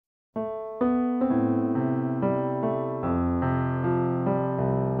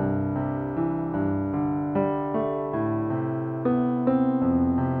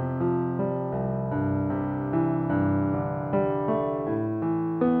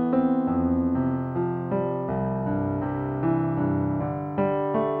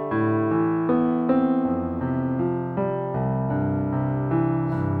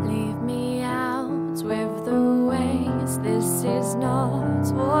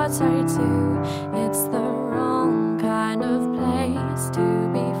what I do. It's the wrong kind of place to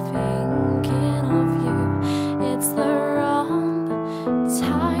be thinking of you. It's the wrong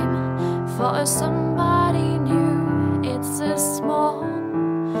time for somebody new. It's a small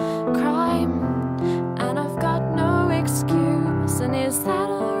crime and I've got no excuse. And is that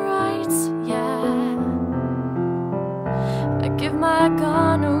alright? Yeah. I give my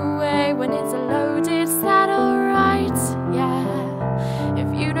gun away when it's loaded. Is that alright? Yeah.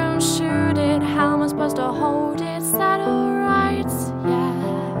 If you don't shoot it, how am I supposed to hold it? Is that alright?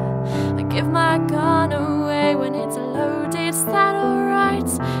 Yeah. I give my gun away when it's loaded. Is that alright?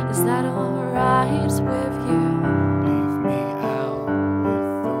 Is that alright with you? Leave me out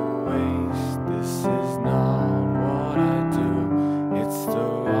with the waste. This is not what I do. It's the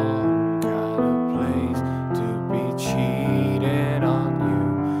wrong kind of place to be cheated on you.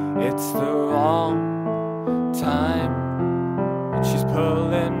 It's the wrong time, but she's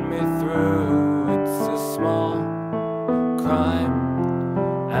pulling me through. It's a small crime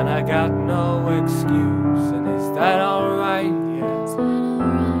and I got no excuse. And is that alright? Yeah. Is that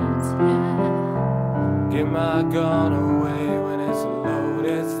alright? Yeah. Give my gun away when it's loaded.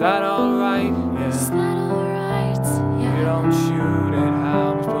 Is that alright? Yeah. Is that alright? Yeah. You don't shoot it,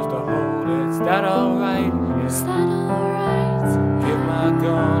 how am I supposed to hold it? Is that alright? Yeah. Is that alright? Give my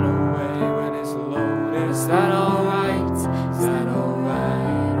gun away when it's loaded. Is that alright? Is that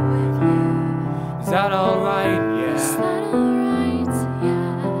alright with you? Is that alright? Is Yeah. that alright?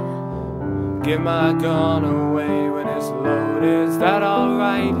 Yeah. Give my gun away when it's loaded. Is that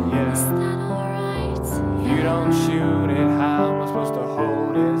alright? Is Yeah. that alright? Yeah. You don't shoot it, how am I supposed to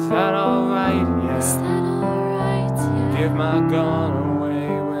hold it? Is that alright? Is Yeah. that alright? Yeah. Give my gun away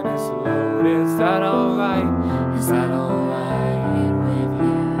when it's loaded. Is that alright? Is that alright with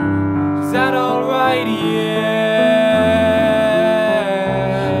you? Is that alright?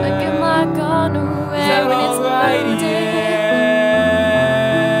 Yeah. I give my gun away Is that when it's alright? loaded.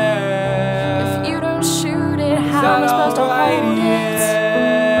 Yeah. If you don't shoot it, Is how am I that supposed to alright? hold it?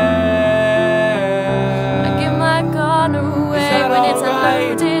 Yeah. I give my gun away when it's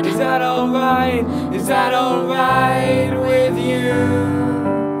loaded. Is that alright? Is that alright with you?